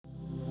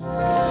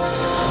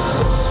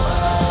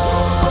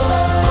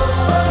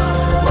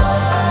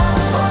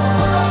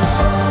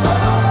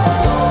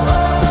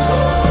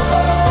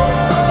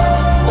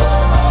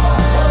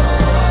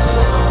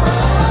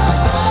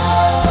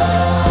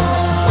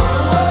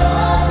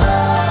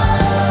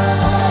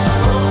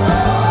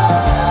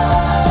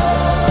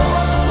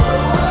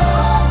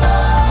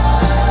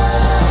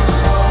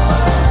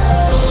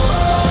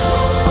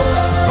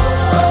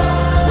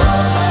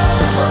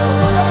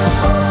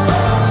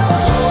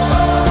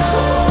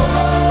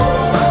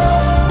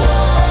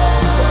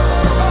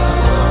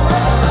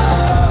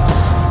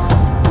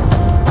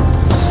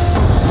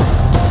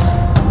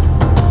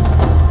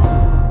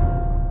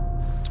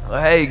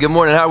Hey, good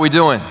morning. How are we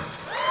doing?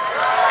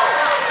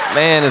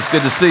 Man, it's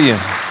good to see you.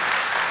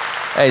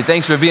 Hey,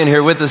 thanks for being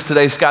here with us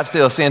today.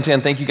 Scottsdale,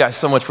 Santan, thank you guys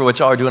so much for what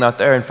y'all are doing out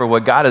there and for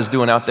what God is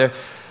doing out there.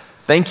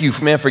 Thank you,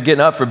 man, for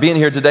getting up, for being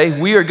here today.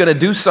 We are going to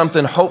do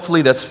something,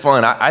 hopefully, that's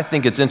fun. I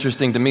think it's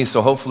interesting to me,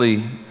 so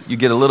hopefully you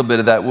get a little bit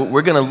of that.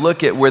 We're going to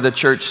look at where the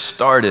church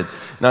started.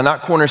 Now,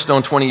 not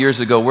Cornerstone 20 years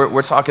ago.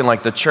 We're talking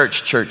like the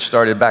church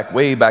started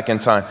way back in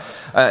time.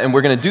 And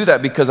we're going to do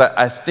that because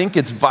I think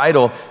it's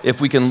vital if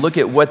we can look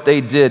at what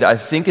they did. I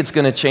think it's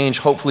going to change,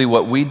 hopefully,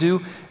 what we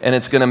do, and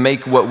it's going to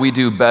make what we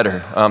do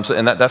better.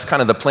 That's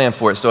kind of the plan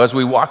for it. So as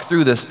we walk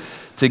through this,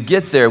 to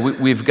get there,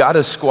 we've got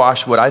to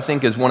squash what I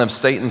think is one of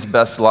Satan's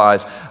best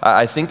lies.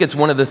 I think it's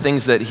one of the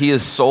things that he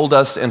has sold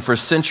us, and for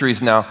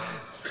centuries now,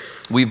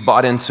 we've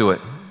bought into it.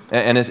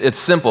 And it's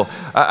simple.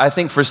 I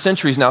think for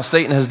centuries now,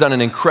 Satan has done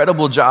an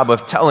incredible job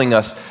of telling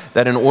us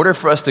that in order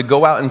for us to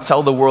go out and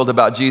tell the world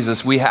about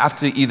Jesus, we have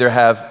to either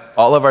have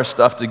all of our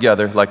stuff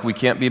together, like we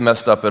can't be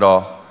messed up at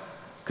all,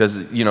 because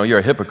you're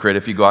a hypocrite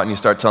if you go out and you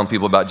start telling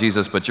people about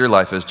Jesus, but your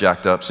life is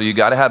jacked up. So you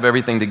got to have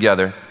everything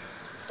together.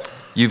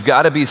 You've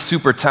got to be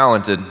super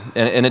talented,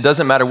 and it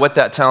doesn't matter what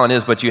that talent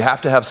is, but you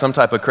have to have some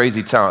type of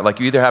crazy talent. Like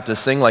you either have to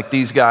sing like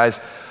these guys,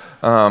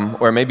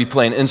 or maybe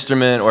play an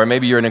instrument, or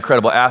maybe you're an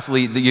incredible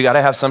athlete. You got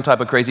to have some type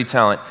of crazy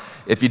talent.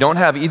 If you don't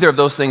have either of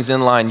those things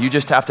in line, you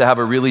just have to have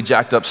a really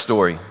jacked up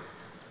story.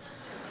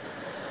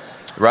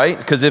 Right?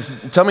 Because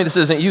tell me this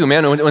isn't you,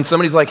 man. When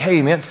somebody's like,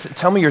 hey, man,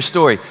 tell me your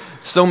story.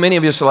 So many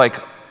of us are like,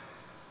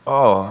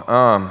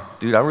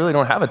 dude, I really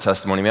don't have a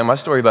testimony, man. My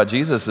story about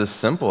Jesus is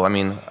simple. I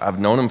mean, I've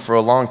known him for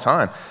a long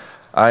time.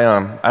 I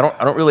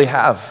don't really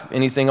have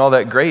anything all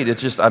that great.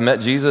 It's just I met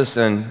Jesus,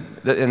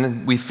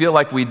 and we feel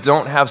like we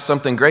don't have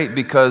something great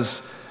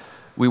because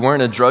we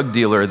weren't a drug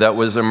dealer that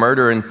was a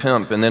murderer and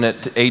pimp, and then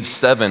at age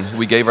 7,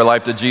 we gave our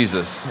life to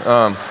Jesus.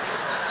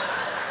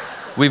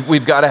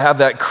 We've got to have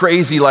that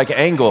crazy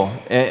angle,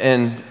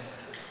 and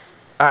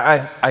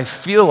I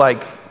feel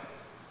like,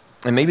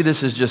 and maybe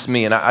this is just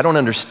me, and I don't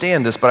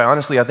understand this, but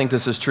I think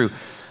this is true.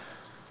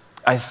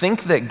 I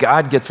think that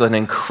God gets an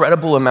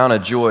incredible amount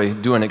of joy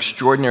doing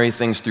extraordinary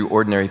things through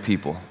ordinary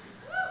people.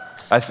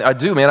 I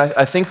do, man.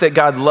 I think that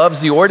God loves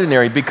the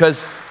ordinary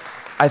because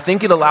I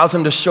think it allows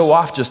him to show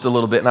off just a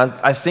little bit. And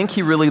I think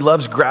he really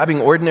loves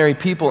grabbing ordinary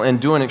people and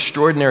doing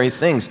extraordinary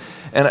things.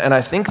 And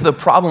I think the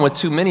problem with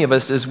too many of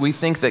us is we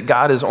think that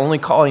God is only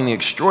calling the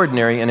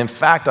extraordinary. And in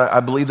fact,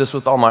 I believe this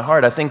with all my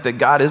heart. I think that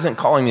God isn't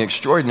calling the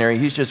extraordinary.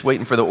 He's just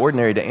waiting for the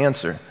ordinary to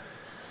answer.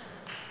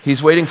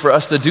 He's waiting for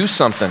us to do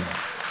something.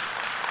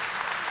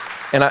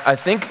 And I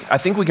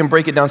think we can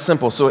break it down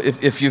simple. So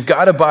if you've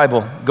got a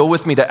Bible, go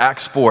with me to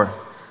Acts 4.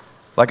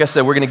 Like I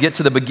said, we're going to get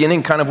to the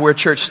beginning, kind of where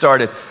church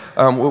started.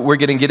 We're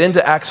going to get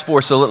into Acts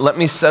 4, so let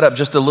me set up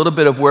just a little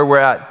bit of where we're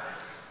at.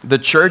 The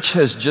church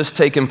has just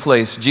taken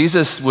place.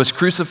 Jesus was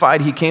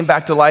crucified. He came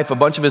back to life. A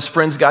bunch of his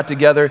friends got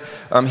together.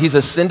 He's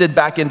ascended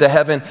back into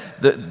heaven.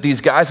 These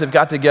guys have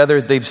got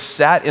together. They've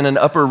sat in an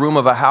upper room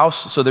of a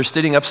house, so they're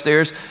sitting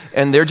upstairs,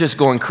 and they're just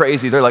going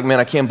crazy. They're like, man,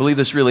 I can't believe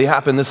this really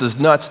happened. This is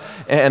nuts.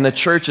 And the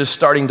church is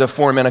starting to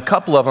form. And a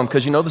couple of them,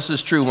 because this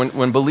is true,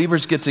 when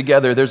believers get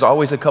together, there's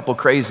always a couple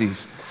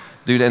crazies.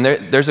 Dude, and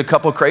there's a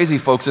couple crazy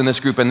folks in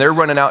this group, and they're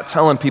running out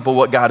telling people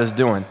what God is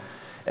doing.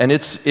 And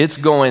it's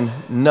going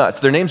nuts.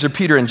 Their names are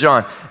Peter and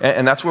John,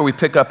 and that's where we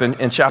pick up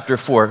in chapter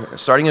 4.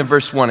 Starting in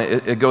verse 1,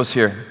 it goes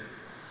here.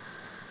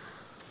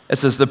 It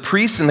says, the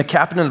priests and the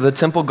captain of the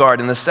temple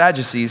guard and the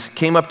Sadducees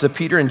came up to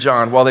Peter and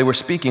John while they were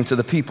speaking to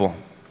the people.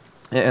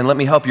 And let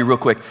me help you real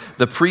quick.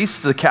 The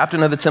priests, the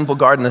captain of the temple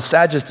guard, and the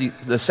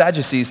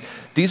Sadducees,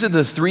 these are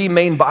the three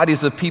main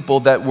bodies of people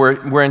that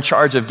were in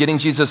charge of getting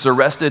Jesus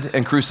arrested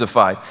and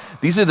crucified.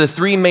 These are the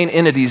three main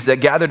entities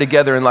that gather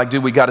together and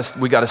dude, we got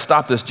to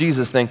stop this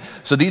Jesus thing.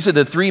 So these are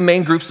the three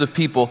main groups of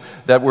people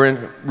that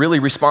were really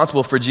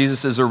responsible for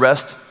Jesus'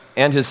 arrest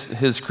and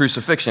his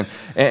crucifixion.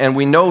 And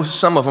we know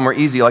some of them are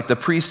easy, like the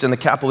priest and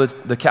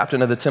the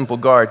captain of the temple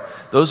guard.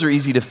 Those are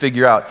easy to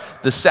figure out.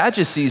 The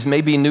Sadducees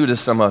may be new to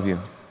some of you.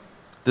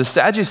 The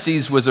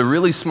Sadducees was a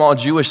really small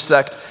Jewish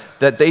sect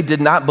that they did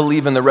not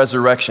believe in the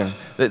resurrection.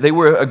 They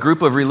were a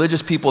group of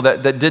religious people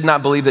that did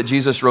not believe that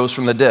Jesus rose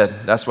from the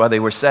dead. That's why they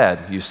were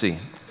sad, you see.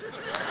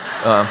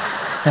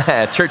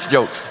 Church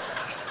jokes.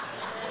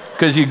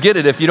 Because you get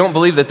it, if you don't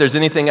believe that there's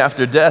anything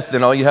after death,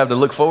 then all you have to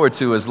look forward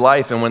to is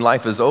life, and when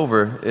life is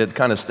over, it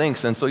kind of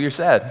stinks, and so you're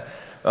sad.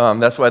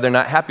 That's why they're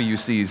not happy, you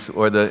sees,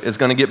 or it's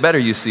going to get better,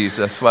 you sees.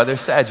 That's why they're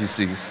sad, you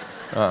sees.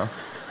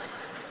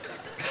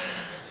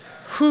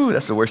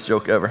 That's the worst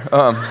joke ever.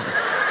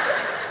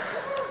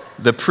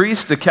 The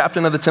priest, the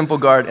captain of the temple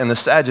guard, and the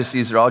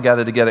Sadducees are all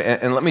gathered together.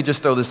 And let me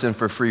just throw this in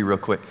for free real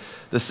quick.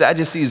 The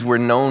Sadducees were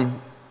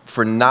known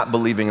for not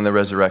believing in the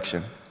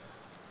resurrection.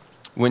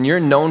 When you're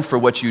known for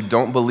what you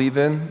don't believe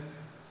in,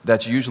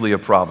 that's usually a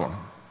problem.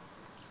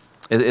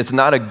 It's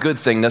not a good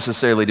thing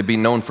necessarily to be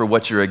known for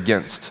what you're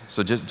against.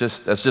 So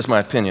just that's just my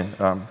opinion.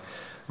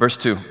 Verse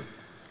 2.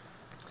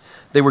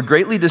 They were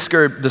greatly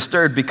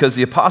disturbed because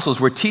the apostles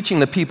were teaching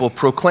the people,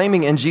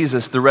 proclaiming in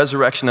Jesus the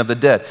resurrection of the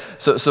dead.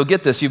 So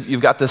get this, you've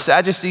got the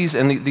Sadducees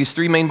and these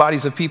three main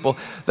bodies of people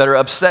that are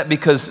upset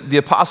because the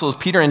apostles,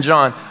 Peter and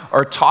John,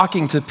 are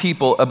talking to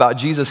people about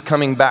Jesus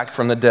coming back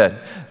from the dead.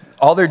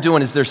 All they're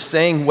doing is they're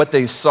saying what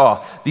they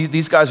saw.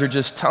 These guys are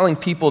just telling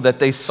people that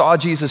they saw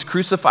Jesus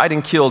crucified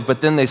and killed,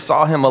 but then they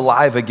saw him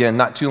alive again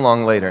not too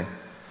long later.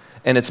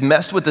 And it's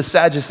messed with the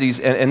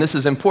Sadducees, and this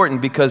is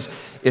important because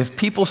if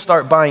people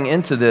start buying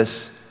into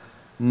this,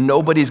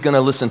 nobody's going to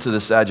listen to the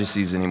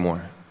Sadducees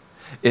anymore.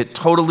 It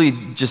totally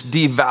just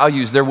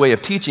devalues their way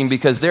of teaching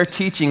because they're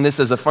teaching this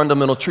as a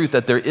fundamental truth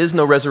that there is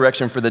no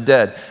resurrection for the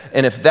dead.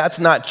 And if that's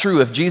not true,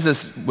 if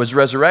Jesus was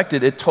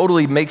resurrected, it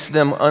totally makes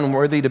them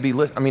unworthy to be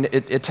listened. I mean,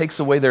 it takes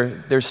away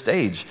their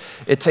stage.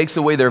 It takes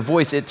away their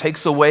voice. It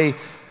takes away,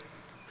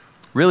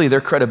 really,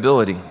 their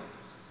credibility.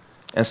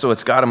 And so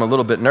it's got them a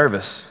little bit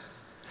nervous.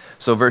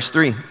 So verse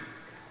 3,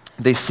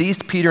 they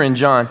seized Peter and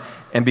John,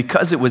 and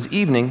because it was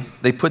evening,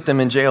 they put them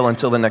in jail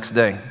until the next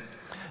day.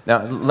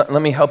 Now,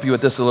 let me help you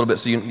with this a little bit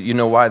so you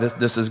know why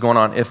this is going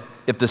on.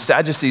 If the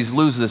Sadducees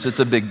lose this, it's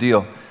a big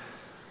deal.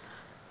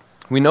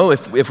 We know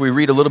if we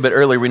read a little bit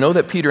earlier, we know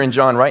that Peter and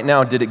John right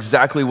now did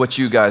exactly what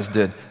you guys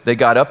did. They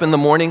got up in the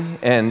morning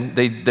and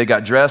they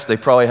got dressed. They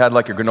probably had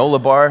like a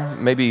granola bar,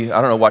 maybe,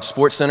 I don't know, watch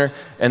SportsCenter,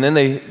 and then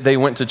they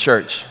went to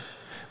church.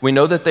 We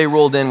know that they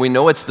rolled in. We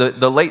know it's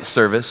the late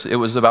service. It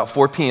was about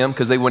 4 p.m.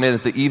 because they went in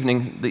at the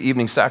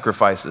evening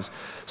sacrifices.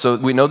 So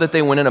we know that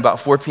they went in about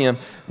 4 p.m.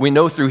 We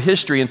know through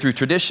history and through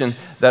tradition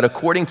that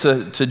according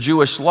to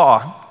Jewish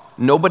law,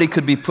 nobody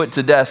could be put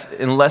to death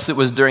unless it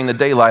was during the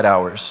daylight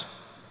hours.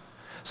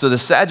 So the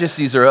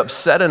Sadducees are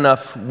upset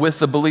enough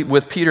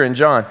with Peter and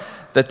John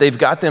that they've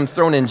got them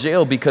thrown in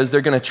jail because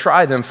they're going to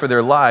try them for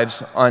their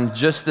lives on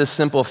just this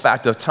simple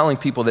fact of telling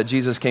people that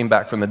Jesus came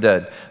back from the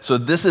dead. So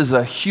this is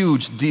a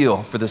huge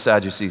deal for the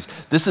Sadducees.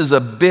 This is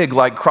a big,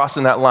 like,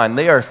 crossing that line.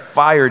 They are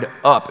fired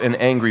up and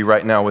angry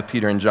right now with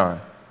Peter and John.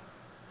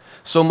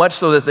 So much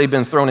so that they've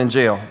been thrown in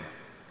jail.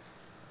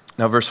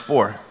 Now, verse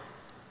 4.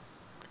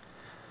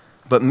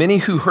 But many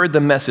who heard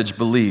the message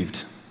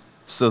believed.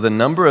 So the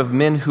number of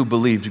men who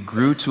believed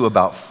grew to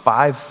about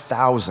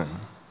 5,000.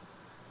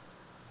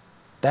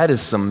 That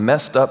is some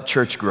messed up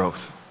church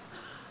growth.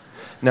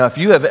 Now, if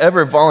you have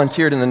ever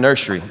volunteered in the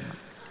nursery,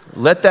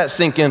 let that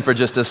sink in for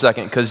just a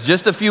second, because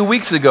just a few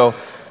weeks ago,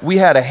 we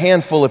had a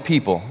handful of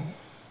people,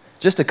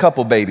 just a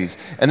couple babies.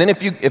 And then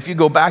if you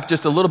go back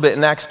just a little bit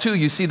in Acts 2,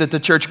 you see that the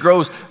church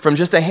grows from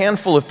just a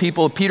handful of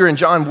people. Peter and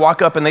John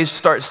walk up and they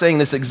start saying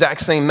this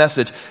exact same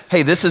message.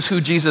 Hey, this is who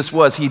Jesus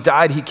was. He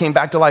died, he came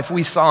back to life,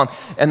 we saw him.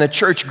 And the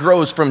church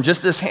grows from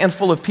just this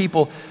handful of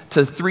people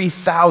to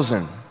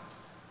 3,000.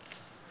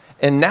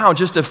 And now,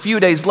 just a few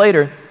days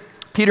later,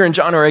 Peter and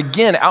John are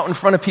again out in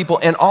front of people,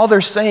 and all they're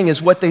saying is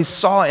what they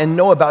saw and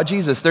know about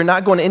Jesus. They're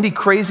not going to any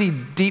crazy,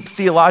 deep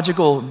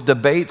theological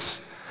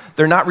debates.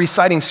 They're not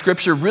reciting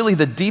scripture. Really,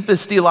 the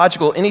deepest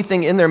theological,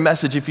 anything in their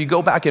message, if you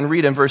go back and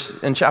read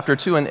in chapter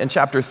 2 and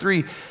chapter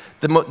 3,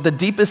 the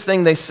deepest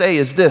thing they say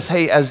is this: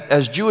 hey,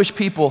 as Jewish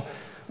people,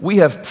 we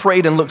have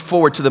prayed and looked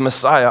forward to the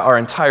Messiah our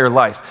entire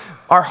life.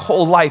 Our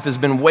whole life has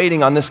been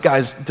waiting on this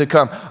guy to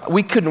come.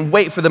 We couldn't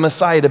wait for the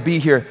Messiah to be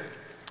here.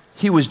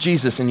 He was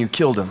Jesus and you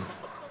killed him.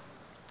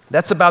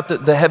 That's about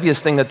the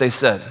heaviest thing that they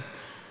said.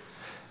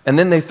 And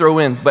then they throw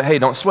in, but hey,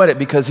 don't sweat it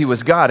because he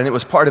was God and it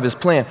was part of his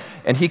plan.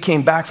 And he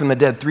came back from the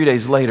dead 3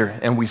 days later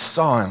and we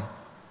saw him.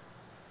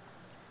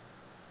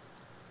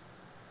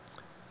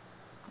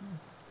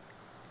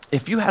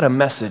 If you had a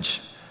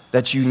message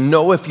that you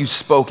know if you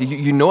spoke,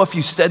 you know if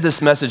you said this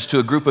message to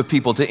a group of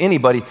people, to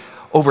anybody,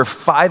 over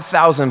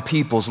 5,000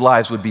 people's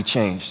lives would be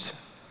changed.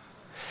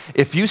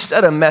 If you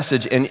said a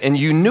message and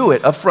you knew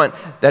it up front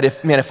that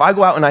if I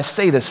go out and I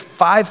say this,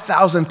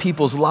 5,000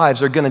 people's lives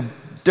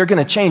they're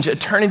gonna change,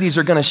 eternities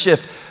are gonna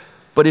shift.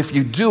 But if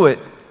you do it,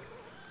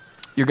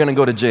 you're gonna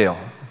go to jail.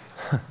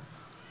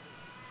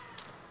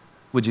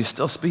 Would you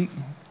still speak?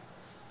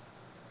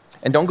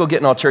 And don't go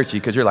getting all churchy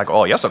because you're like,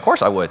 oh yes, of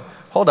course I would.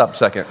 Hold up a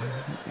second.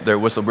 They're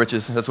whistle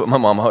britches. That's what my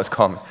mom always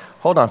called me.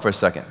 Hold on for a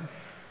second.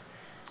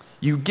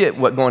 You get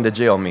what going to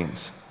jail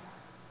means.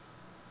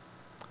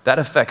 That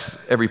affects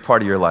every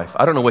part of your life.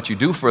 I don't know what you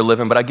do for a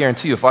living, but I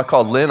guarantee you, if I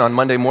called Lynn on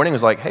Monday morning, it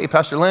was like, hey,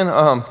 Pastor Lynn,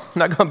 I'm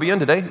not going to be in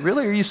today.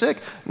 Really? Are you sick?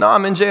 No,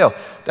 I'm in jail.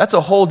 That's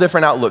a whole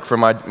different outlook for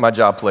my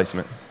job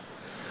placement.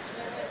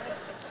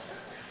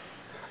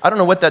 I don't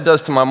know what that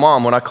does to my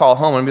mom when I call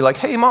home and be like,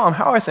 hey, Mom,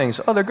 how are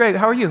things? Oh, they're great.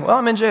 How are you? Well,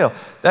 I'm in jail.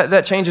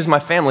 That changes my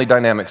family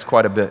dynamics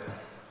quite a bit.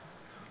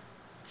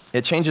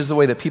 It changes the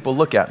way that people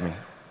look at me.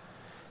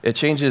 It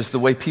changes the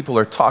way people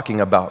are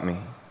talking about me.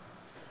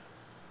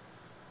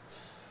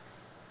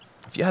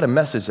 If you had a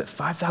message that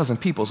 5,000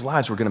 people's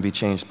lives were going to be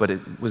changed, but it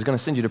was going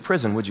to send you to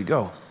prison, would you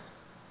go?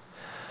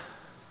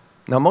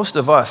 Now, most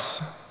of us,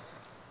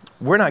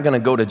 we're not going to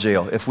go to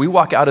jail. If we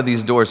walk out of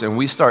these doors and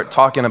we start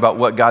talking about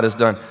what God has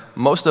done,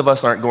 most of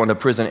us aren't going to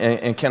prison.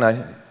 And can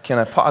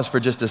I pause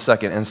for just a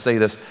second and say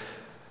this?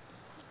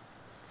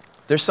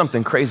 There's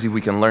something crazy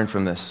we can learn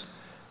from this.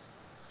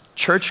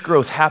 Church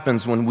growth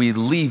happens when we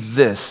leave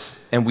this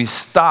and we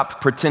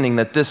stop pretending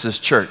that this is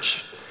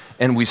church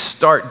and we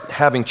start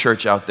having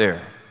church out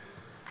there.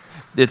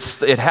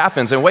 It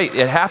happens, and wait,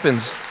 it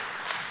happens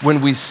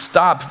when we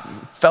stop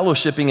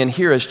fellowshipping in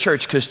here as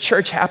church, because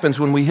church happens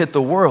when we hit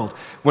the world.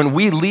 When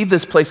we leave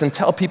this place and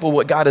tell people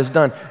what God has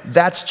done,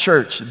 that's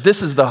church.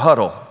 This is the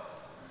huddle.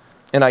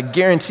 And I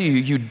guarantee you,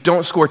 you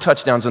don't score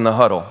touchdowns in the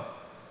huddle.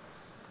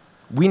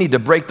 We need to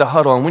break the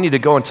huddle and we need to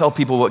go and tell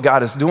people what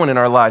God is doing in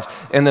our lives.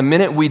 And the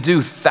minute we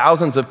do,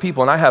 thousands of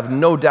people, and I have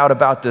no doubt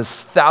about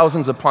this,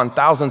 thousands upon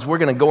thousands, we're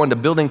gonna go into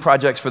building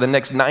projects for the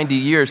next 90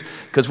 years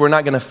because we're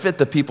not gonna fit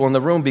the people in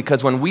the room,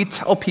 because when we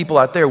tell people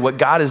out there what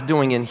God is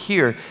doing in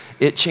here,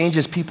 it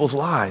changes people's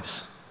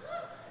lives.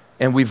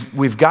 And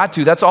we've got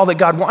to, that's all that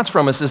God wants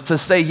from us, is to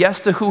say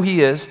yes to who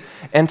he is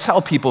and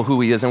tell people who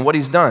he is and what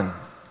he's done.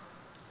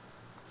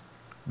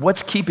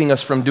 What's keeping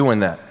us from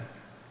doing that?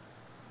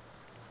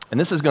 And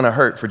this is gonna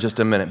hurt for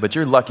just a minute, but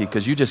you're lucky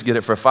because you just get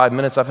it for 5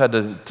 minutes. I've had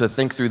to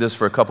think through this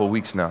for a couple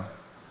weeks now.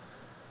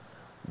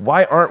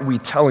 Why aren't we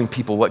telling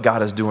people what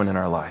God is doing in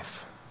our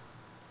life?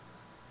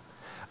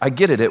 I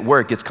get it, at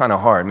work, it's kind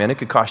of hard, man. It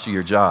could cost you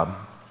your job.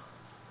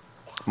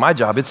 My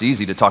job, it's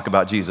easy to talk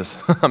about Jesus.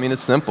 I mean,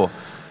 it's simple.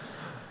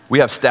 We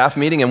have staff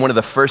meeting, and one of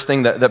the first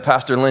things that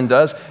Pastor Lynn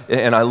does,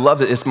 and I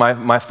love it, it's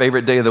my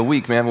favorite day of the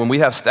week, man. When we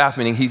have staff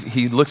meeting,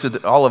 he looks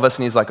at all of us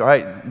and he's like, all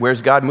right,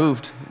 where's God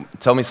moved?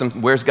 Tell me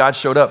where's God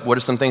showed up? What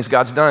are some things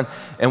God's done?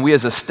 And we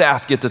as a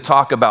staff get to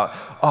talk about,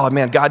 oh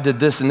man, God did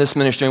this in this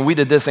ministry, and we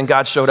did this and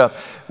God showed up.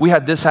 We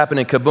had this happen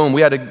in Kaboom.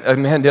 We had a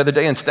man the other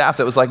day in staff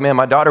that was like, man,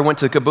 my daughter went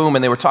to Kaboom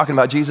and they were talking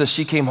about Jesus.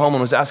 She came home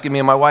and was asking me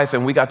and my wife,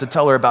 and we got to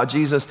tell her about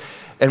Jesus.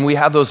 And we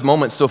have those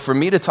moments. So for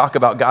me to talk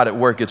about God at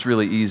work, it's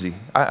really easy.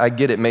 I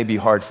get it may be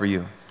hard for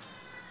you.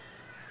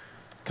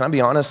 Can I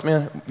be honest,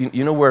 man?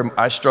 You know where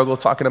I struggle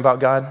talking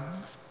about God?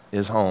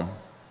 Is home.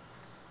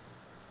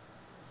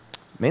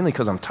 Mainly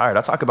because I'm tired.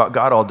 I talk about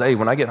God all day.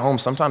 When I get home,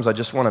 sometimes I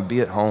just want to be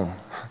at home.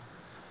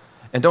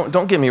 And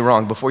don't get me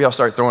wrong, before y'all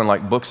start throwing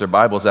like books or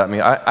Bibles at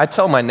me, I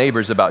tell my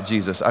neighbors about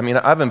Jesus. I mean,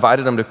 I've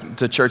invited them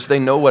to church. They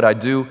know what I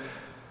do.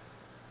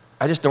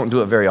 I just don't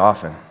do it very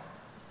often.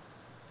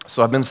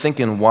 So I've been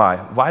thinking, why?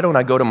 Why don't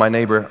I go to my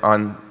neighbor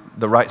on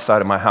the right side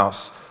of my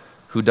house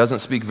who doesn't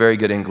speak very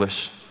good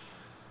English,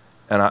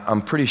 and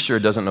I'm pretty sure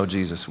doesn't know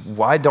Jesus?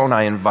 Why don't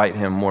I invite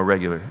him more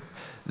regular?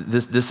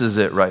 This is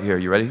it right here.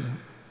 You ready?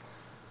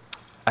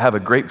 I have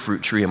a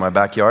grapefruit tree in my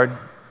backyard.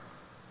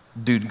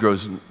 Dude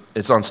grows,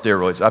 it's on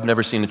steroids. I've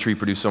never seen a tree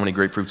produce so many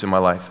grapefruits in my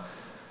life.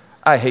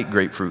 I hate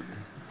grapefruit.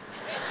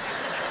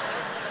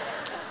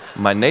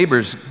 My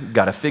neighbor's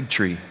got a fig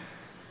tree.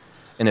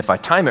 And if I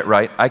time it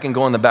right, I can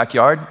go in the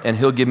backyard and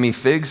he'll give me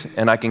figs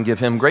and I can give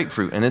him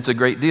grapefruit, and it's a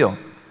great deal.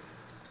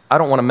 I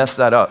don't want to mess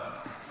that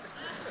up.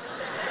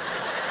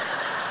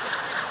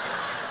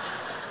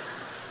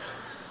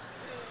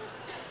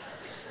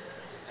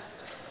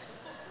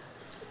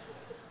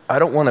 I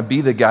don't want to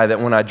be the guy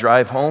that when I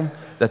drive home,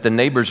 that the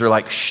neighbors are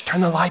like, shh,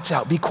 turn the lights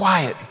out, be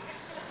quiet.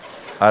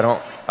 I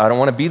don't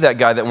want to be that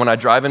guy that when I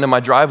drive into my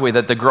driveway,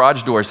 that the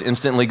garage doors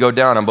instantly go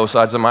down on both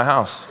sides of my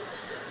house.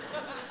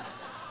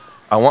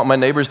 I want my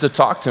neighbors to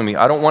talk to me.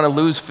 I don't want to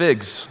lose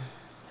figs.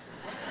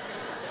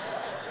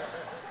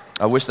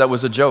 I wish that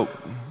was a joke.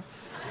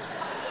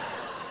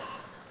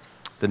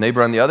 The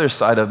neighbor on the other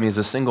side of me is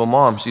a single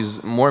mom.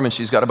 She's Mormon.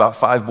 She's got about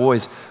 5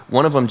 boys.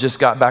 One of them just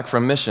got back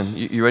from mission.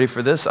 You ready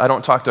for this? I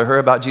don't talk to her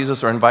about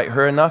Jesus or invite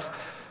her enough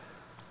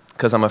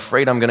because I'm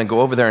afraid I'm going to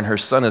go over there and her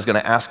son is going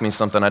to ask me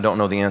something I don't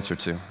know the answer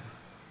to.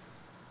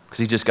 Because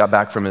he just got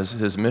back from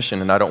his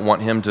mission, and I don't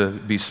want him to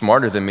be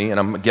smarter than me, and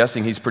I'm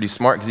guessing he's pretty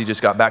smart because he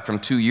just got back from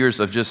 2 years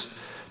of just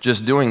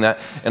doing that,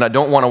 and I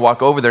don't want to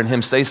walk over there and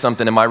him say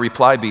something and my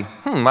reply be,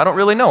 I don't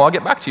really know, I'll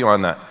get back to you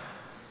on that.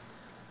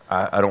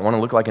 I don't want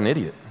to look like an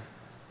idiot.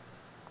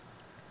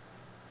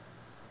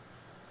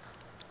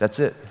 That's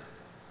it.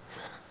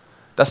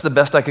 That's the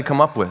best I could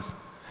come up with.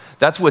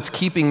 That's what's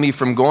keeping me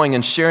from going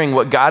and sharing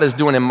what God is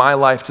doing in my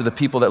life to the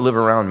people that live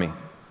around me.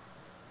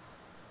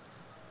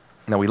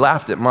 Now, we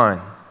laughed at mine,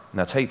 and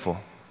that's hateful.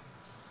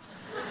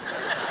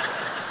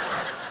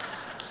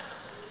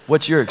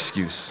 What's your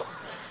excuse?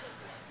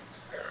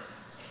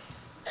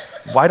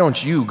 Why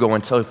don't you go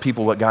and tell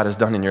people what God has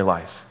done in your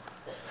life?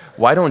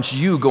 Why don't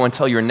you go and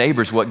tell your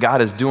neighbors what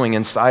God is doing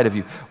inside of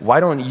you? Why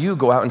don't you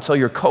go out and tell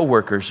your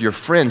coworkers, your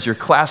friends, your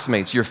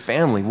classmates, your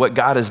family what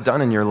God has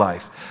done in your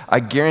life?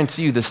 I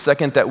guarantee you the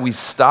second that we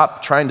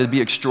stop trying to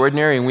be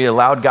extraordinary and we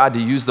allowed God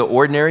to use the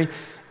ordinary,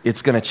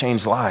 it's going to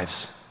change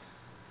lives.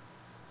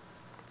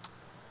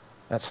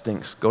 That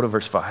stinks. Go to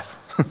verse 5.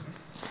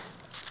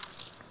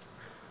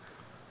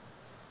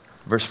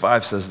 Verse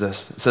 5 says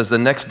this. It says, the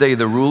next day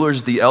the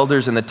rulers, the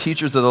elders, and the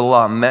teachers of the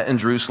law met in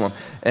Jerusalem.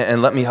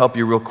 And let me help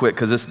you real quick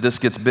because this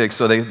gets big.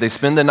 So they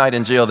spend the night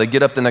in jail. They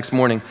get up the next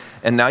morning,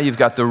 and now you've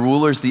got the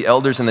rulers, the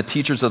elders, and the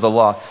teachers of the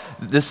law.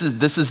 This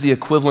is the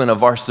equivalent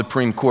of our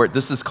Supreme Court.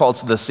 This is called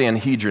the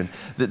Sanhedrin.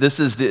 This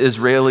is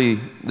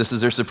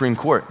their Supreme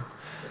Court.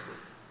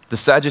 The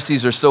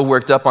Sadducees are so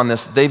worked up on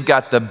this, they've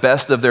got the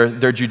best of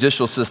their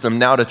judicial system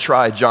now to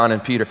try John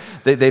and Peter.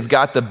 They've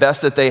got the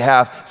best that they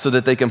have so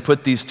that they can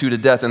put these two to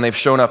death, and they've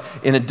shown up.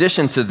 In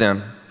addition to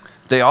them,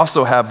 they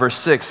also have, verse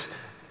 6,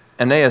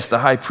 Ananias, the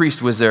high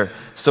priest, was there.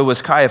 So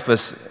was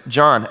Caiaphas,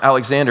 John,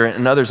 Alexander,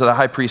 and others of the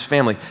high priest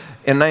family.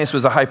 Ananias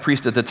was a high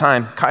priest at the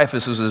time.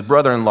 Caiaphas was his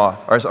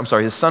brother-in-law, or I'm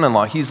sorry, his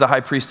son-in-law. He's the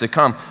high priest to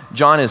come.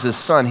 John is his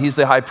son. He's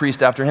the high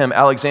priest after him.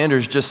 Alexander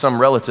is just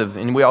some relative,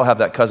 and we all have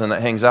that cousin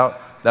that hangs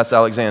out. That's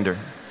Alexander.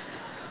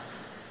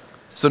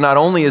 So not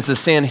only is the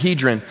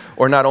Sanhedrin,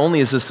 or not only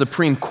is the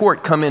Supreme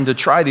Court come in to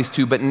try these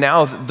two, but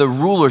now the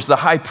rulers, the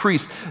high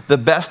priests, the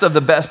best of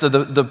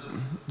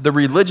the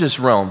religious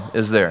realm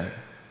is there.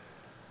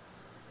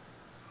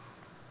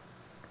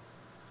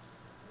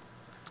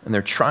 And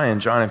they're trying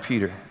John and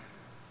Peter.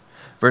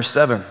 Verse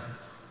 7,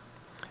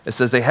 it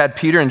says, they had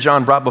Peter and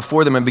John brought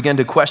before them and began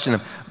to question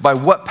them. By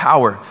what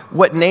power,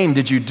 what name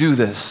did you do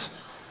this?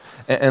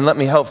 And let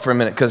me help for a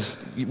minute because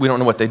we don't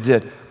know what they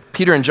did.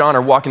 Peter and John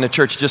are walking to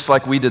church just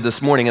like we did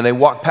this morning, and they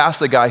walk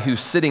past the guy who's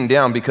sitting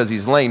down because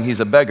he's lame,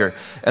 he's a beggar,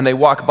 and they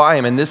walk by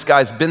him, and this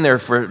guy's been there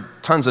for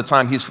tons of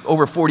time. He's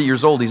over 40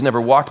 years old, he's never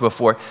walked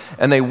before,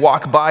 and they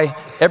walk by,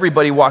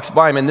 everybody walks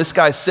by him, and this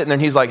guy's sitting there,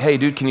 and he's like, hey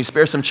dude, can you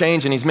spare some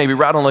change? And he's maybe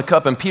rattling a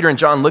cup, and Peter and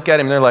John look at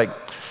him, and they're like,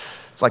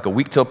 it's like a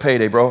week till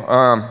payday, bro.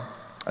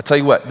 I tell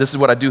you what, this is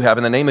what I do have.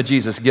 In the name of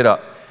Jesus, get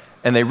up.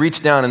 And they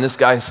reach down, and this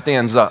guy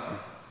stands up.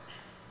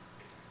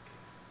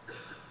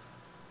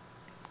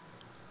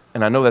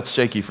 And I know that's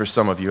shaky for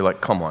some of you. You're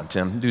like, come on,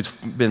 Tim. Dude's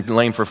been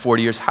lame for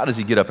 40 years. How does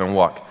he get up and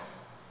walk?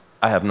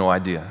 I have no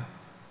idea.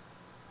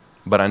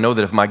 But I know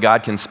that if my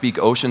God can speak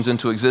oceans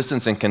into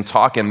existence and can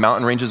talk and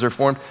mountain ranges are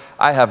formed,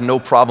 I have no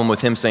problem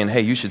with him saying,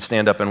 hey, you should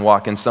stand up and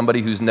walk. And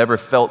somebody who's never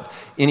felt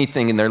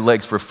anything in their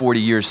legs for 40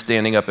 years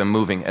standing up and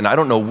moving. And I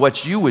don't know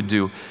what you would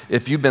do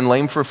if you've been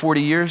lame for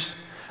 40 years.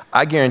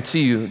 I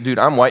guarantee you, dude,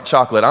 I'm white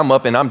chocolate. I'm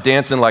up and I'm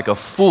dancing like a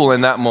fool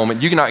in that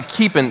moment. You're not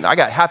keeping, I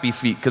got happy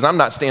feet because I'm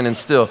not standing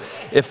still.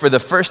 If for the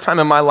first time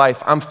in my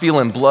life, I'm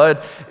feeling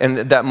blood, and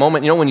that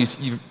moment, you know when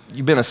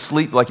you've been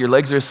asleep, like your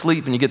legs are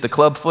asleep and you get the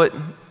club foot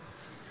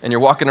and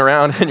you're walking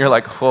around and you're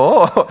like,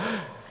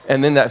 oh,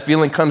 and then that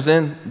feeling comes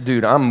in,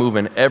 dude, I'm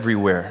moving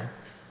everywhere.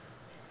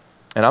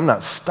 And I'm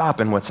not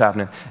stopping what's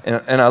happening.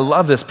 And I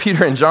love this.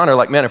 Peter and John are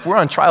like, man, if we're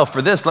on trial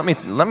for this, let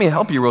me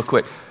help you real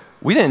quick.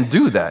 We didn't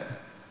do that.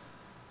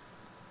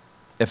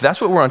 If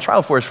that's what we're on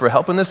trial for, is for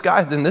helping this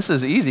guy, then this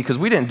is easy because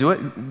we didn't do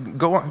it.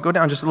 Go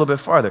down just a little bit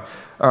farther.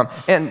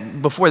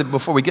 And before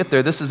we get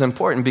there, this is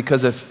important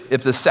because if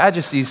the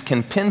Sadducees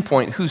can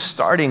pinpoint who's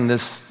starting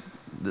this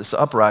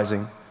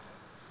uprising,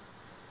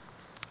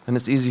 then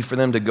it's easy for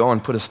them to go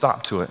and put a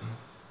stop to it.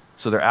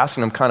 So they're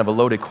asking them kind of a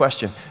loaded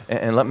question.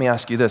 And let me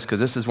ask you this,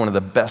 because this is one of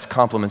the best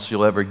compliments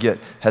you'll ever get.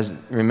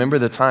 Remember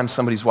the time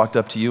somebody's walked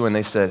up to you and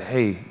they said,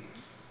 hey,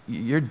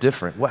 you're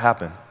different. What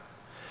happened?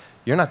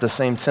 You're not the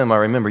same Tim I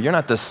remember. You're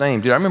not the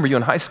same. Dude, I remember you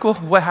in high school.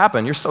 What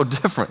happened? You're so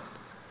different.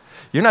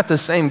 You're not the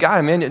same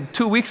guy, man.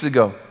 2 weeks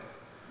ago.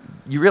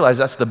 You realize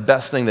that's the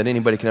best thing that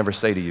anybody can ever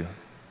say to you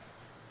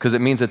because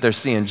it means that they're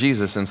seeing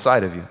Jesus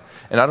inside of you.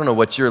 And I don't know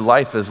what your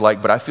life is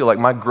like, but I feel like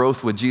my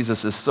growth with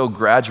Jesus is so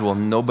gradual,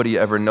 nobody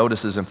ever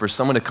notices. And for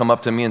someone to come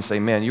up to me and say,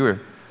 man, you're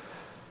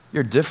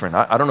different.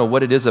 I don't know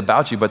what it is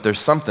about you, but there's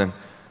something.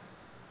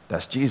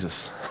 That's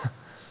Jesus.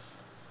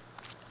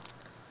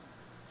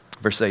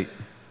 Verse 8.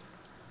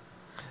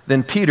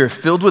 Then Peter,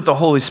 filled with the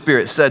Holy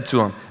Spirit, said to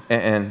him,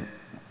 and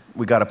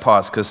we got to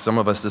pause because some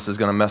of us, this is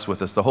going to mess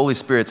with us. The Holy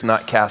Spirit's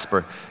not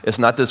Casper. It's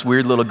not this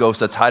weird little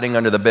ghost that's hiding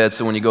under the bed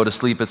so when you go to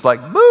sleep, it's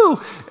like,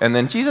 boo, and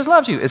then Jesus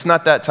loves you. It's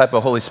not that type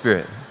of Holy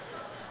Spirit.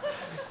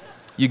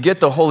 You get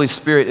the Holy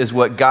Spirit is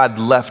what God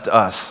left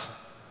us.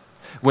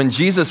 When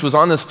Jesus was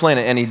on this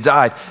planet and he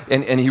died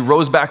and he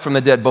rose back from the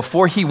dead,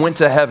 before he went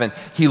to heaven,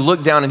 he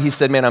looked down and he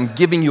said, man, I'm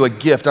giving you a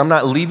gift. I'm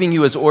not leaving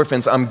you as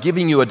orphans. I'm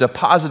giving you a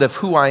deposit of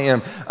who I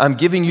am. I'm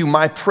giving you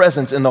my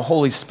presence in the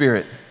Holy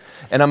Spirit.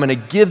 And I'm going to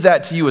give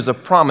that to you as a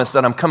promise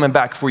that I'm coming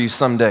back for you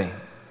someday.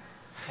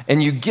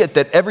 And you get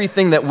that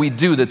everything that we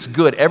do that's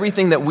good,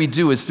 everything that we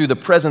do is through the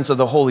presence of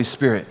the Holy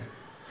Spirit.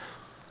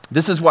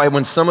 This is why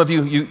when some of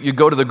you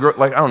go to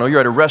you're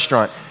at a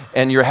restaurant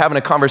and you're having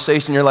a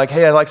conversation, you're like,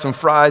 hey, I like some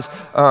fries.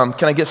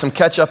 Can I get some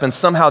ketchup? And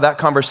somehow that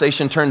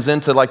conversation turns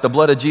into like the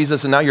blood of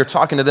Jesus, and now you're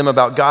talking to them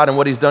about God and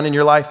what he's done in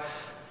your life.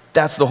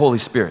 That's the Holy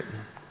Spirit.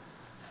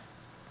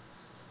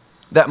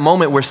 That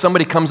moment where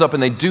somebody comes up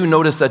and they do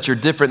notice that you're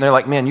different, and they're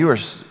like, man,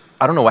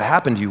 I don't know what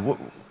happened to you.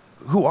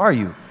 Who are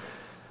you?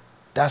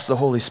 That's the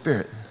Holy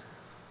Spirit.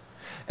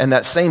 And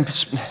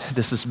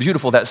this is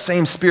beautiful, that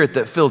same Spirit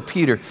that filled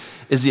Peter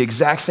is the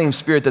exact same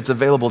Spirit that's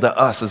available to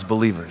us as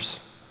believers.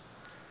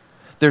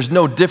 There's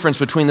no difference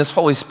between this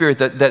Holy Spirit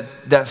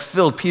that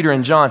filled Peter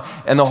and John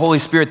and the Holy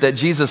Spirit that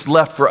Jesus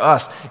left for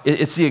us.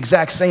 It's the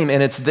exact same,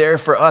 and it's there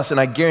for us. And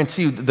I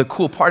guarantee you the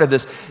cool part of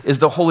this is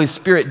the Holy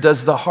Spirit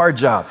does the hard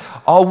job.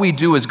 All we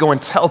do is go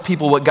and tell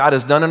people what God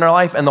has done in our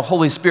life, and the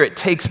Holy Spirit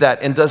takes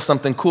that and does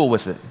something cool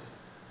with it.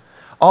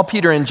 All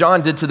Peter and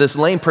John did to this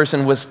lame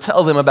person was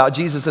tell them about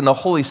Jesus, and the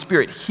Holy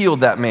Spirit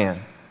healed that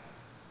man.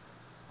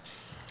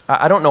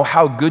 I don't know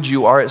how good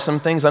you are at some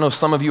things. I know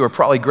some of you are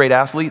probably great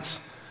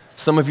athletes.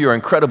 Some of you are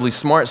incredibly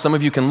smart. Some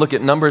of you can look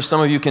at numbers. Some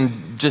of you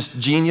can just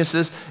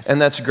geniuses,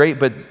 and that's great,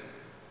 but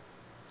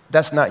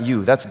that's not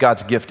you. That's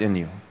God's gift in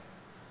you.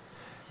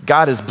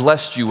 God has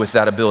blessed you with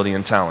that ability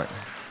and talent.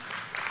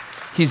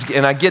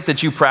 And I get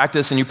that you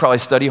practice and you probably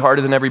study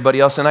harder than everybody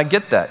else, and I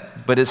get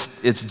that, but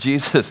it's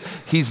Jesus.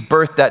 He's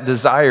birthed that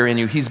desire in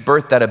you. He's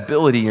birthed that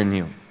ability in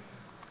you.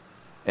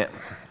 And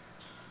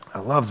I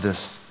love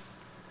this.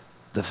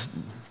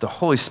 The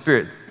Holy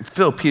Spirit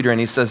filled Peter, and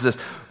he says this,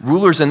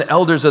 rulers and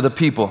elders of the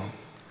people,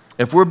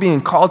 if we're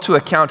being called to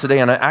account today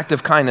on an act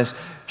of kindness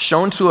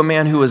shown to a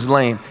man who is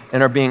lame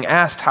and are being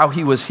asked how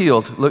he was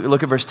healed,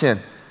 look at verse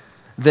 10,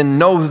 then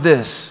know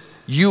this,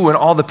 you and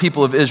all the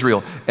people of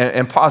Israel,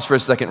 and pause for a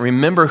second,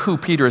 remember who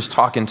Peter is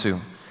talking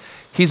to.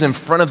 He's in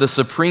front of the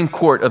supreme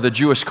court of the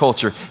Jewish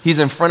culture. He's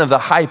in front of the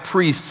high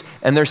priests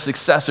and their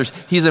successors.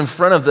 He's in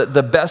front of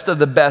the best of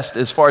the best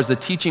as far as the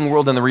teaching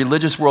world and the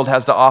religious world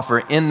has to offer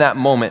in that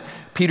moment.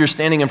 Peter's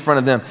standing in front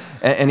of them,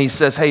 and he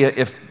says, hey,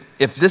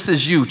 if this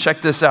is you, check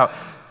this out.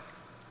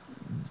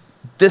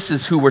 This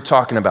is who we're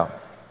talking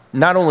about.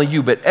 Not only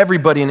you, but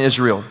everybody in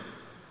Israel.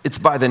 It's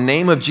by the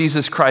name of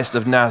Jesus Christ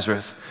of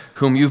Nazareth,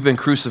 whom you've been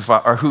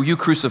crucified, or who you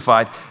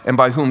crucified, and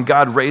by whom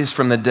God raised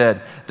from the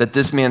dead, that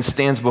this man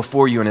stands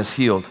before you and is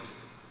healed.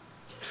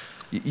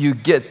 You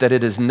get that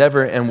it is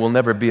never and will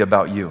never be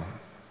about you.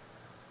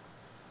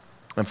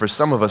 And for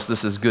some of us,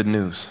 this is good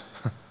news.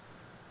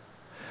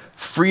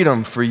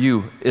 Freedom for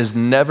you is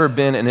never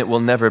been and it will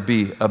never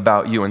be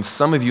about you. And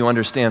some of you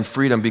understand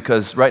freedom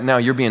because right now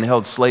you're being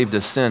held slave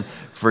to sin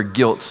for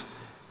guilt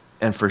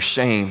and for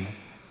shame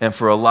and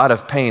for a lot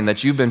of pain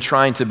that you've been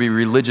trying to be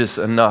religious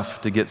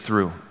enough to get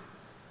through.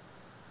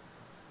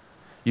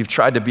 You've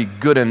tried to be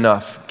good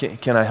enough.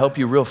 Can I help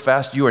you real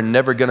fast? You are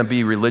never going to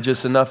be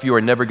religious enough. You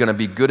are never going to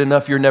be good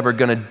enough. You're never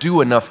going to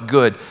do enough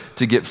good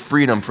to get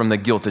freedom from the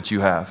guilt that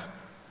you have.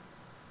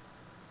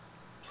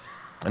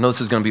 I know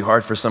this is going to be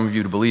hard for some of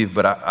you to believe,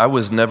 but I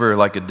was never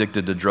like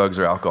addicted to drugs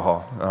or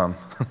alcohol.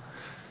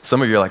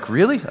 Some of you are like,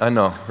 really? I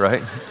know,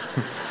 right?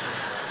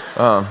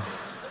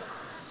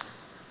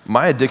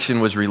 My addiction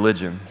was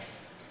religion.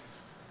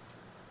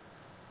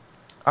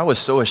 I was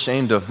so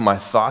ashamed of my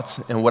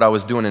thoughts and what I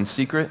was doing in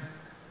secret,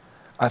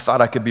 I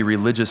thought I could be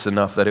religious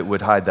enough that it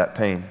would hide that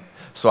pain.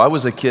 So I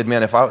was a kid,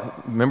 man,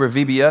 remember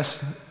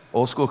VBS,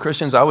 old school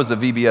Christians? I was the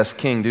VBS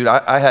king, dude.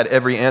 I had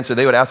every answer.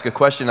 They would ask a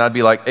question, and I'd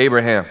be like,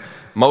 Abraham,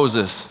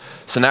 Moses,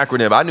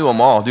 Sennacherib. I knew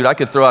them all, dude. I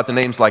could throw out the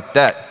names like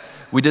that.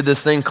 We did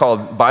this thing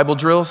called Bible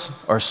drills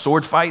or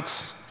sword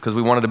fights because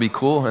we wanted to be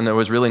cool, and there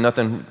was really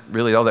nothing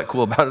really all that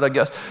cool about it, I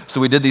guess. So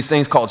we did these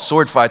things called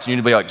sword fights, and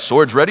you'd be like,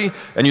 swords ready?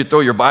 And you'd throw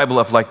your Bible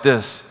up like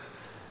this.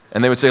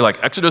 And they would say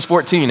like Exodus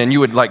 14, and you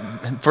would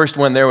like, first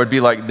one there would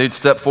be like, they'd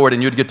step forward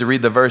and you'd get to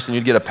read the verse and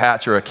you'd get a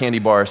patch or a candy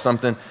bar or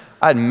something.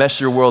 I'd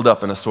mess your world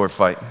up in a sword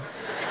fight.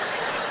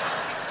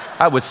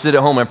 I would sit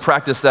at home and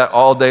practice that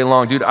all day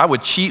long. Dude, I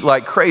would cheat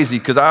like crazy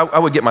because I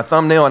would get my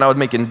thumbnail and I would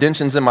make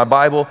indentions in my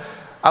Bible.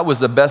 I was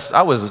the best,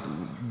 I was a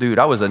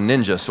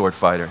ninja sword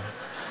fighter.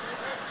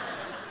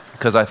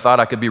 Because I thought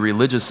I could be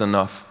religious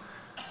enough,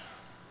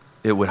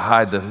 it would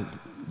hide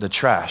the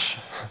trash.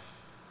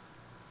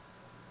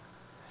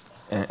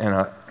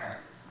 And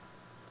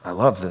I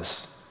love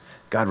this.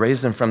 God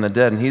raised him from the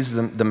dead, and he's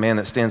the man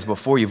that stands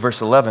before you.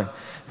 Verse 11,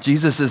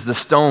 Jesus is the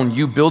stone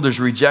you builders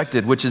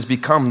rejected, which has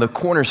become the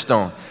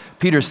cornerstone.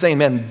 Peter's saying,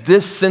 man,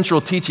 this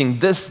central teaching,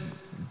 this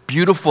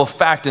beautiful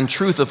fact and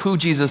truth of who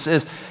Jesus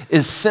is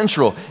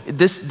central.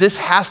 This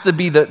has to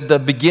be the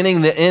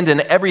beginning, the end, and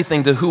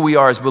everything to who we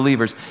are as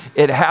believers.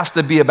 It has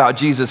to be about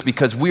Jesus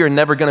because we are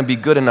never going to be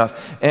good enough.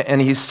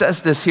 And he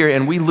says this here,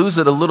 and we lose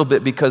it a little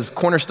bit because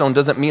Cornerstone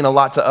doesn't mean a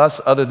lot to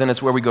us other than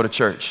it's where we go to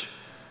church.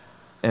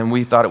 And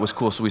we thought it was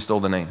cool, so we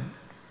stole the name.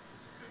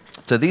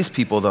 To these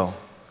people, though,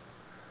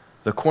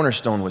 the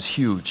Cornerstone was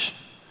huge.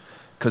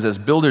 Because as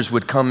builders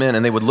would come in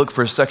and they would look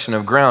for a section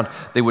of ground,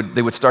 they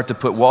would start to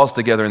put walls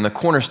together, and the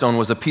cornerstone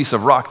was a piece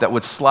of rock that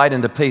would slide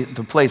into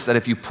place that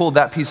if you pulled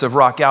that piece of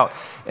rock out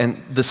and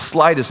the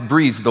slightest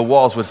breeze, the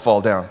walls would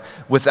fall down.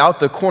 Without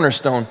the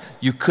cornerstone,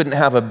 you couldn't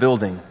have a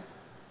building.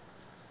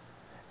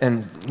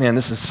 And man,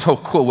 this is so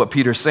cool what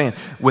Peter's saying.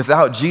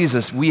 Without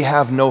Jesus, we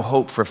have no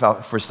hope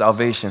for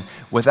salvation.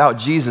 Without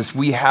Jesus,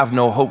 we have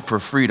no hope for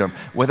freedom.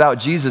 Without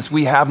Jesus,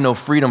 we have no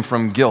freedom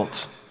from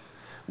guilt.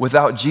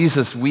 Without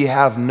Jesus, we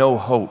have no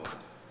hope.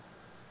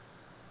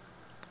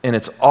 And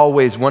it's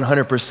always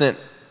 100%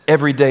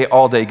 every day,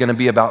 all day, going to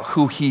be about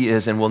who he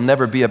is and will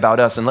never be about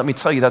us. And let me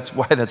tell you, that's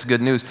why that's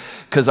good news,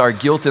 because our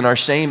guilt and our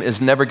shame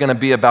is never going to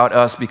be about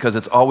us because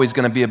it's always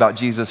going to be about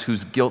Jesus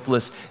who's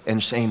guiltless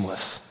and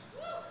shameless.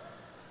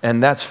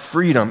 And that's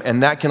freedom,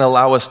 and that can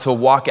allow us to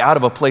walk out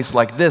of a place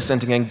like this and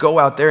can go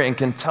out there and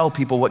can tell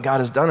people what God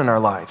has done in our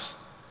lives.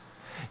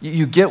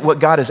 You get what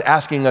God is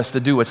asking us to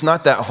do. It's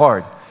not that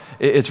hard.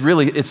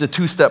 It's a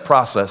two-step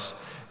process.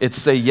 It's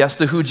say yes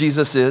to who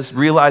Jesus is,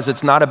 realize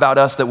it's not about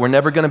us, that we're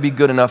never going to be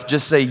good enough,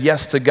 just say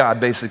yes to God,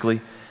 basically,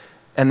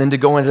 and then to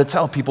go in to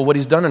tell people what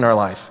he's done in our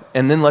life,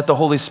 and then let the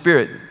Holy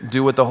Spirit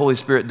do what the Holy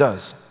Spirit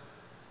does.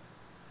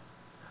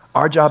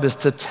 Our job is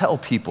to tell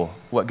people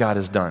what God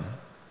has done.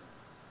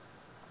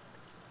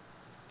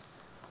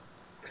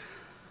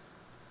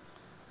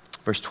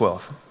 Verse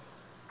 12,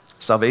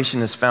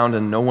 salvation is found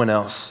in no one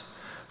else,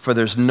 for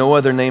there's no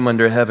other name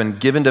under heaven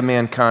given to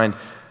mankind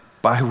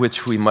by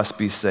which we must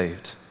be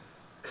saved.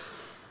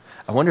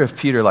 I wonder if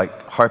Peter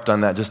harped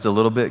on that just a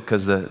little bit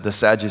because the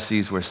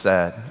Sadducees were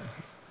sad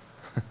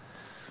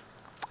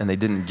and they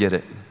didn't get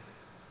it.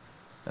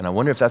 And I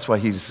wonder if that's why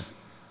he's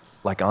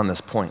on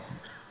this point.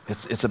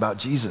 It's about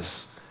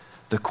Jesus,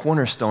 the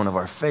cornerstone of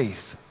our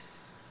faith.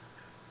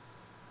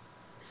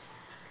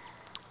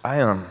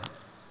 I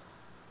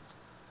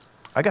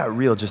got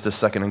real just a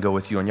second ago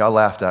with you, and y'all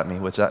laughed at me,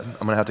 which I'm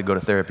going to have to go to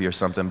therapy or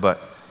something,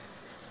 but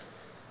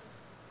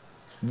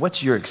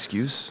what's your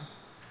excuse?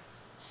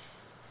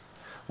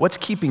 What's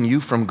keeping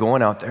you from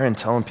going out there and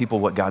telling people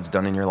what God's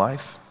done in your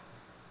life?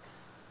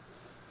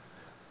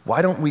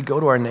 Why don't we go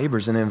to our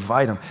neighbors and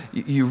invite them?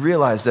 You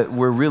realize that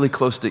we're really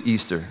close to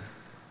Easter.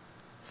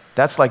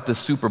 That's like the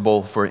Super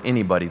Bowl for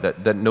anybody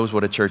that knows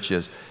what a church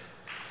is.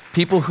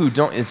 People who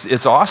don't,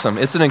 it's awesome.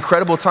 It's an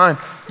incredible time.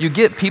 You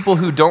get people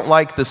who don't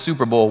like the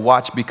Super Bowl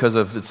watch because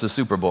it's the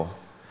Super Bowl.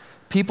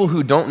 People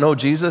who don't know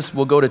Jesus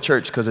will go to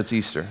church because it's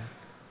Easter.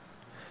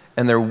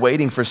 And they're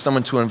waiting for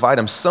someone to invite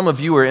them. Some of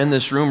you are in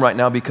this room right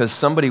now because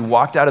somebody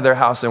walked out of their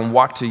house and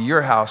walked to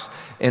your house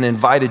and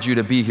invited you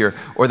to be here.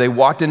 Or they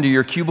walked into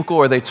your cubicle,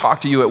 or they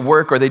talked to you at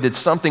work, or they did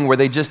something where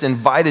they just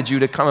invited you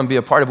to come and be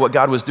a part of what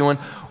God was doing.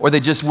 Or they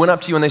just went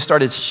up to you and they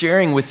started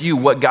sharing with you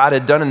what God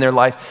had done in their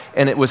life.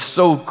 And it was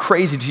so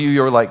crazy to you,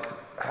 you were like,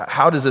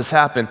 how does this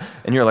happen?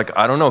 And you're like,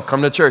 I don't know,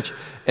 come to church.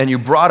 And you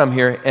brought them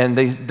here and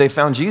they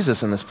found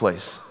Jesus in this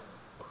place.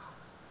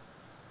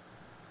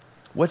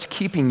 What's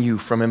keeping you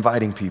from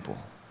inviting people?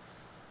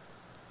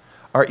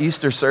 Our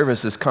Easter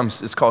service is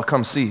called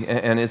Come See,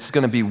 and it's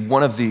going to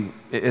be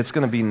it's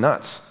going to be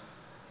nuts.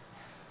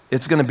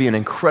 It's going to be an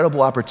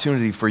incredible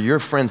opportunity for your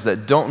friends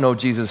that don't know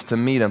Jesus to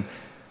meet him.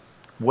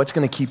 What's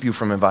going to keep you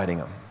from inviting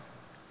them?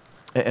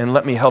 And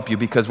let me help you,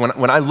 because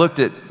when I looked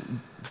at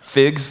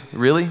figs,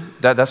 really,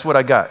 that's what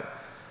I got.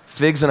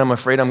 Figs, and I'm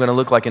afraid I'm going to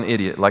look like an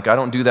idiot. I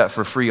don't do that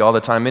for free all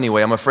the time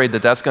anyway. I'm afraid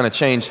that that's going to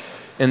change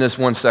in this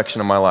one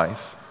section of my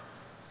life.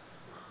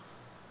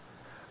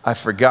 I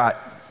forgot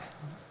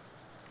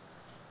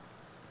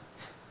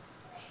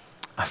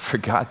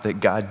that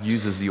God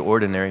uses the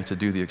ordinary to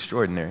do the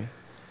extraordinary.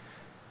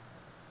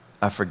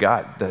 I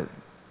forgot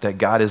that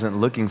God isn't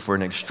looking for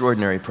an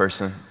extraordinary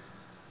person,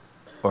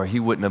 or he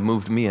wouldn't have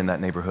moved me in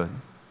that neighborhood.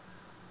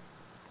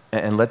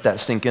 And let that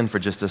sink in for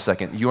just a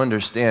second. You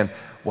understand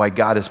why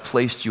God has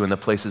placed you in the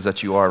places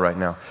that you are right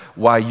now,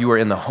 why you are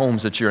in the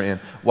homes that you're in,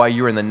 why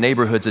you're in the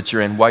neighborhoods that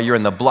you're in, why you're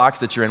in the blocks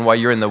that you're in, why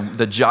you're in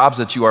the jobs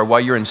that you are, why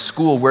you're in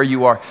school where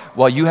you are,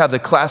 while you have the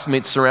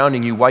classmates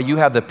surrounding you, why you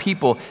have the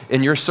people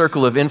in your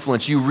circle of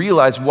influence. You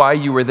realize why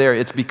you were there.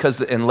 It's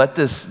because, and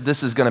this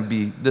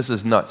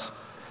is nuts.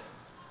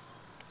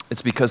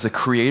 It's because the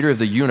creator of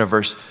the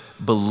universe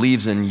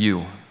believes in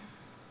you.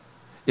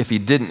 If he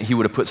didn't, he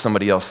would have put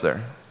somebody else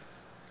there.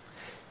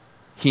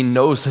 He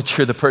knows that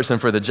you're the person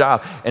for the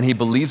job, and he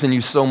believes in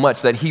you so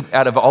much that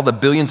out of all the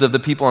billions of the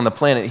people on the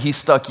planet, he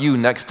stuck you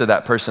next to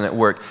that person at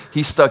work.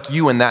 He stuck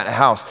you in that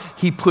house.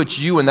 He put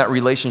you in that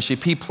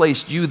relationship. He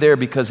placed you there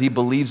because he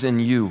believes in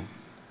you.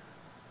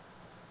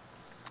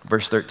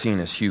 Verse 13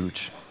 is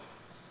huge.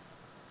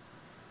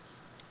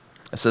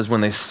 It says, when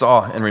they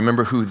saw, and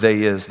remember who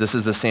they is, this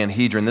is the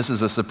Sanhedrin, this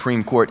is the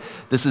Supreme Court,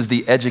 this is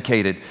the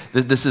educated,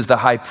 this is the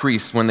high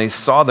priest. When they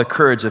saw the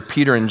courage of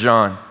Peter and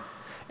John,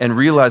 and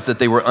realized that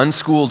they were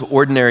unschooled,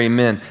 ordinary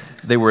men,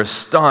 they were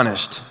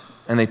astonished,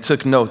 and they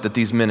took note that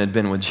these men had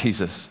been with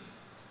Jesus.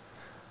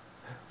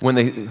 When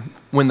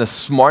the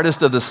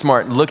smartest of the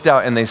smart looked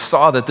out and they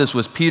saw that this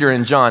was Peter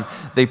and John,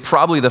 they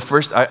probably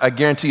I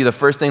guarantee you the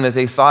first thing that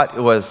they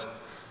thought was,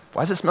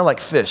 why does it smell like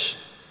fish?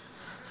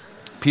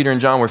 Peter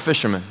and John were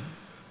fishermen.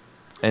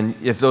 And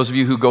if those of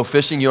you who go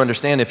fishing, you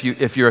understand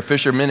if you're a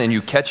fisherman and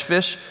you catch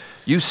fish,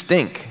 you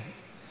stink.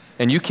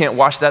 And you can't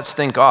wash that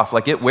stink off,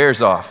 it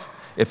wears off.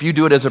 If you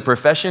do it as a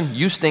profession,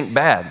 you stink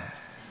bad.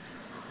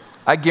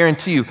 I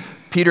guarantee you,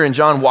 Peter and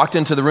John walked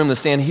into the room, the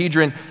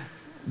Sanhedrin,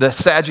 the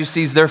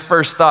Sadducees, their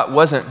first thought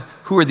wasn't,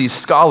 who are these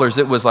scholars?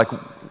 It was like,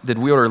 did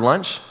we order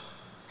lunch?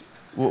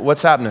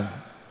 What's happening?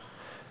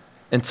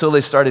 Until they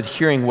started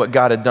hearing what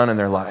God had done in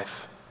their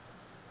life.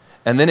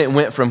 And then it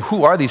went from,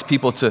 who are these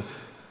people, to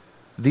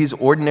these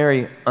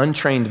ordinary,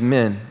 untrained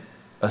men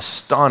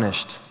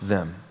astonished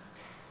them.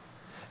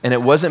 And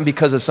it wasn't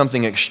because of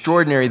something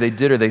extraordinary they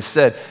did or they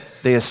said.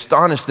 They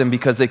astonished them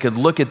because they could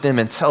look at them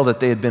and tell that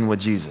they had been with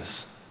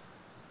Jesus.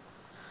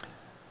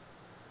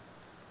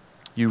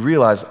 You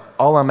realize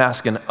all I'm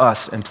asking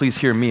us, and please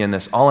hear me in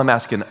this, all I'm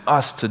asking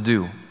us to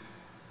do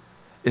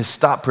is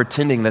stop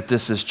pretending that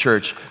this is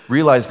church.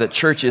 Realize that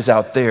church is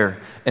out there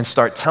and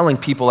start telling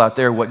people out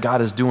there what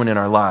God is doing in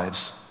our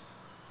lives.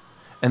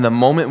 And the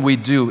moment we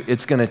do,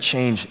 it's gonna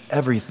change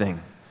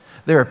everything.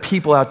 There are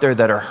people out there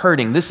that are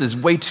hurting. This is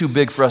way too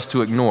big for us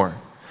to ignore.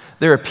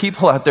 There are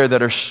people out there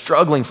that are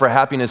struggling for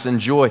happiness and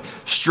joy,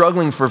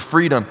 struggling for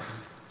freedom,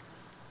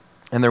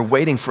 and they're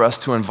waiting for us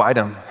to invite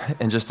them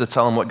and just to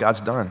tell them what God's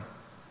done.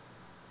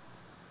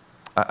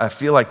 I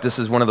feel like this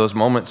is one of those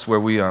moments where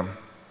we, I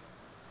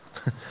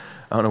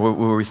don't know,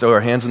 where we throw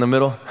our hands in the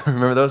middle.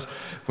 Remember those?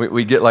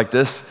 We get like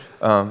this,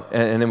 and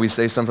then we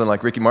say something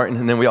like Ricky Martin,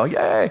 and then we all,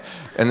 yay!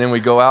 And then we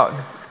go out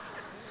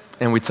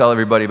and we tell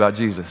everybody about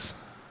Jesus.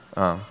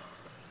 I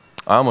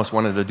almost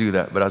wanted to do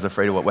that, but I was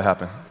afraid of what would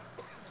happen.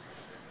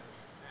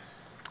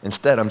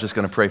 Instead, I'm just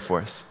going to pray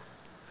for us.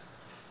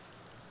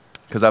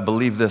 Because I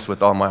believe this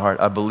with all my heart.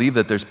 I believe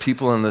that there's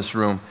people in this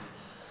room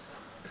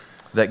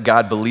that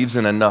God believes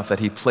in enough that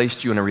he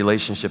placed you in a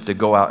relationship to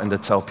go out and to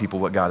tell people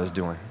what God is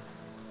doing.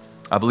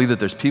 I believe that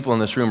there's people in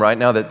this room right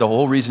now that the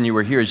whole reason you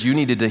were here is you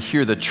needed to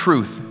hear the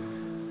truth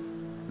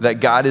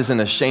that God isn't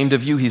ashamed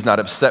of you. He's not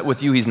upset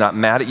with you. He's not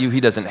mad at you. He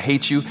doesn't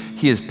hate you.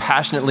 He is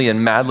passionately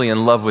and madly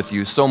in love with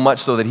you, so much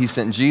so that he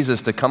sent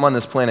Jesus to come on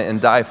this planet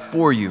and die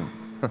for you.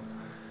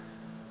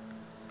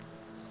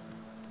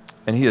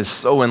 And he is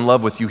so in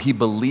love with you. He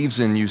believes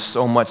in you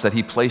so much that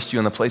he placed you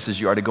in the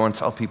places you are to go and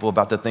tell people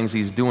about the things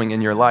he's doing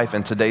in your life.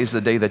 And today's the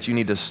day that you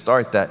need to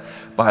start that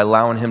by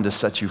allowing him to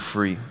set you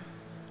free.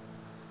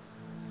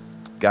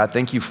 God,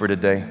 thank you for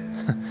today.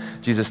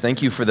 Jesus,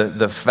 thank you for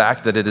the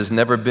fact that it has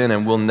never been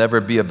and will never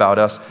be about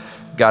us.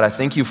 God, I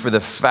thank you for the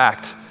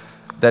fact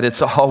that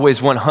it's always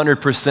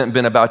 100%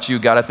 been about you.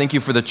 God, I thank you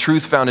for the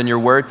truth found in your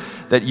word,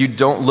 that you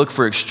don't look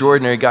for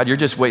extraordinary. God, you're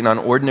just waiting on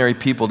ordinary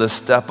people to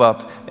step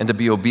up and to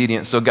be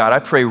obedient. So God, I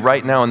pray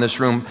right now in this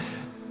room,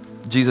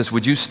 Jesus,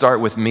 would you start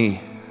with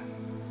me?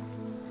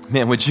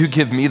 Man, would you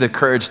give me the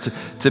courage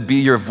to be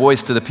your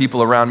voice to the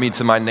people around me,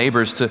 to my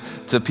neighbors,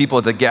 to people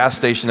at the gas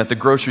station, at the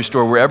grocery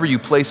store, wherever you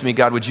place me,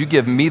 God, would you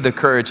give me the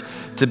courage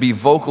to be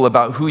vocal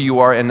about who you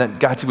are? And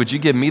that, God, would you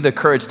give me the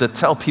courage to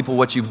tell people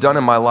what you've done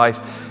in my life,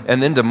 and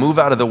then to move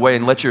out of the way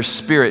and let your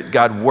spirit,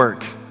 God,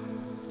 work.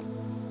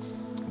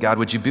 God,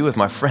 would you be with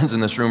my friends in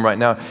this room right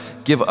now?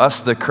 Give us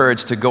the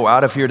courage to go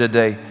out of here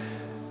today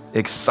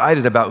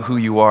excited about who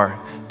you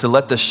are, to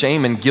let the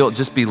shame and guilt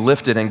just be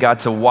lifted, and God,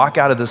 to walk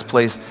out of this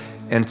place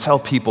and tell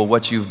people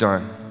what you've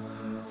done.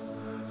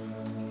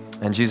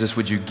 And Jesus,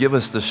 would you give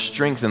us the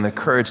strength and the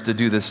courage to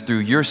do this through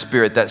your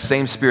spirit, that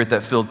same spirit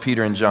that filled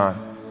Peter and John.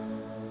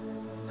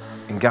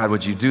 And God,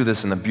 would you do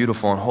this in the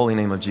beautiful and holy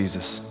name of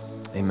Jesus?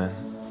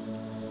 Amen.